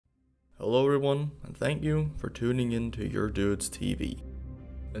Hello everyone, and thank you for tuning in to Yourdudes TV.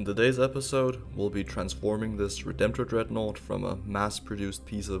 In today's episode, we'll be transforming this Redemptor Dreadnought from a mass-produced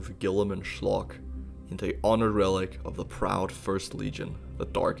piece of Guilliman schlock into an honored relic of the proud First Legion, the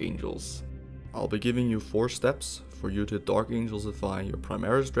Dark Angels. I'll be giving you 4 steps for you to Dark Angelsify your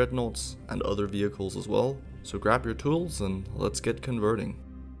Primaris Dreadnoughts and other vehicles as well, so grab your tools and let's get converting.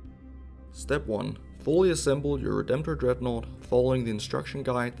 Step 1. Fully assemble your Redemptor Dreadnought following the instruction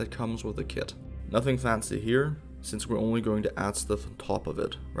guide that comes with the kit. Nothing fancy here, since we're only going to add stuff on top of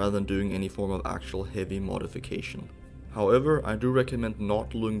it, rather than doing any form of actual heavy modification. However, I do recommend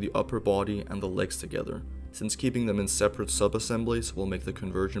not gluing the upper body and the legs together, since keeping them in separate sub-assemblies will make the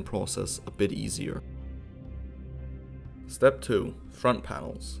conversion process a bit easier. Step 2. Front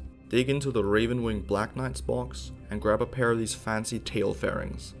panels. Dig into the Ravenwing Black Knights box and grab a pair of these fancy tail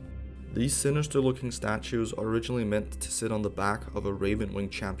fairings. These sinister looking statues are originally meant to sit on the back of a Ravenwing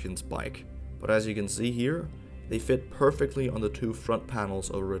champion's bike, but as you can see here, they fit perfectly on the 2 front panels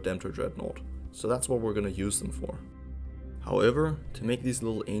of a Redemptor Dreadnought, so that's what we're going to use them for. However, to make these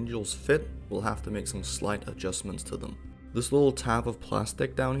little angels fit, we'll have to make some slight adjustments to them. This little tab of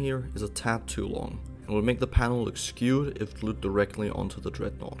plastic down here is a tad too long, and will make the panel look skewed if glued directly onto the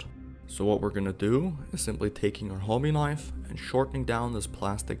Dreadnought. So what we're going to do is simply taking our hobby knife and shortening down this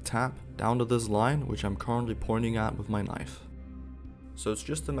plastic tab down to this line, which I'm currently pointing at with my knife. So it's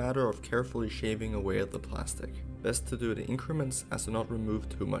just a matter of carefully shaving away at the plastic. Best to do it in increments as to not remove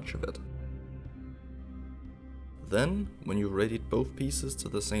too much of it. Then, when you've readied both pieces to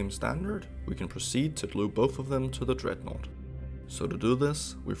the same standard, we can proceed to glue both of them to the Dreadnought. So to do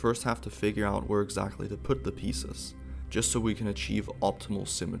this, we first have to figure out where exactly to put the pieces, just so we can achieve optimal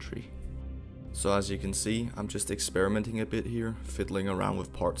symmetry. So as you can see, I'm just experimenting a bit here, fiddling around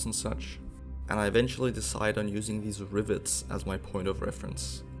with parts and such, and I eventually decide on using these rivets as my point of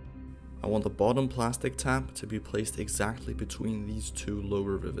reference. I want the bottom plastic tab to be placed exactly between these 2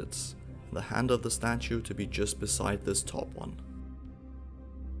 lower rivets, and the hand of the statue to be just beside this top one.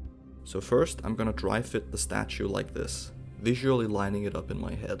 So first I'm gonna dry fit the statue like this, visually lining it up in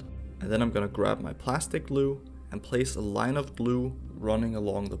my head, and then I'm gonna grab my plastic glue and place a line of glue running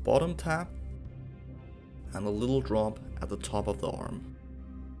along the bottom tab and a little drop at the top of the arm.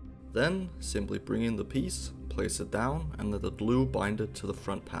 Then simply bring in the piece, place it down and let the glue bind it to the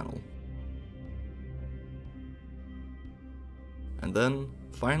front panel. And then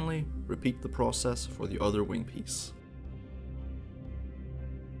finally repeat the process for the other wing piece.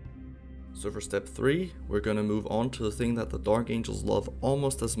 So for step 3, we're going to move on to the thing that the Dark Angels love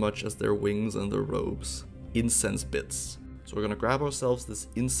almost as much as their wings and their robes: incense bits. So we're going to grab ourselves this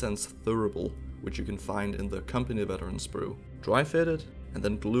incense thurible, which you can find in the company veteran sprue, dry fit it, and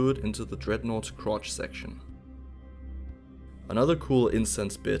then glue it into the Dreadnought's crotch section. Another cool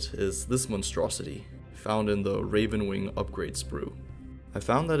incense bit is this monstrosity, found in the Ravenwing upgrade sprue. I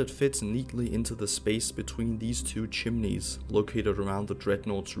found that it fits neatly into the space between these 2 chimneys located around the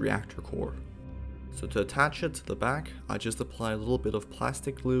Dreadnought's reactor core. So to attach it to the back, I just apply a little bit of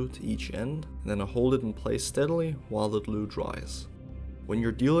plastic glue to each end, and then I hold it in place steadily while the glue dries. When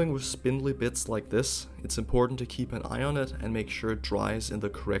you're dealing with spindly bits like this, it's important to keep an eye on it and make sure it dries in the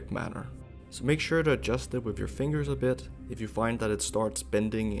correct manner. So make sure to adjust it with your fingers a bit if you find that it starts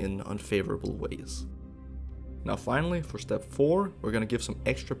bending in unfavorable ways. Now finally, for step 4, we're going to give some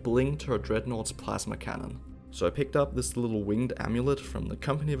extra bling to our Dreadnought's plasma cannon. So I picked up this little winged amulet from the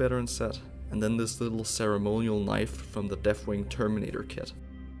company veteran set, and then this little ceremonial knife from the Deathwing Terminator kit.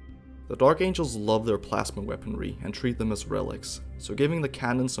 The Dark Angels love their plasma weaponry and treat them as relics, so giving the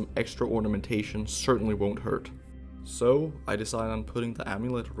cannon some extra ornamentation certainly won't hurt. So I decided on putting the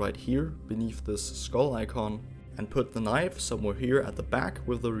amulet right here beneath this skull icon, and put the knife somewhere here at the back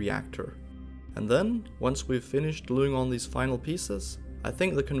with the reactor. And then, once we've finished gluing on these final pieces, I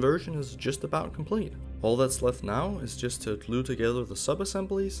think the conversion is just about complete. All that's left now is just to glue together the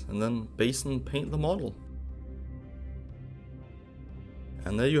sub-assemblies and then base and paint the model.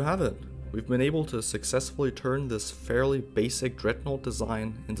 And there you have it. We've been able to successfully turn this fairly basic Dreadnought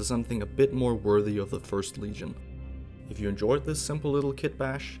design into something a bit more worthy of the First Legion. If you enjoyed this simple little kit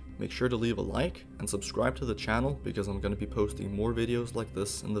bash, make sure to leave a like and subscribe to the channel because I'm going to be posting more videos like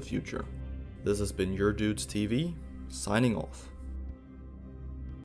this in the future. This has been Yourdudes TV, signing off.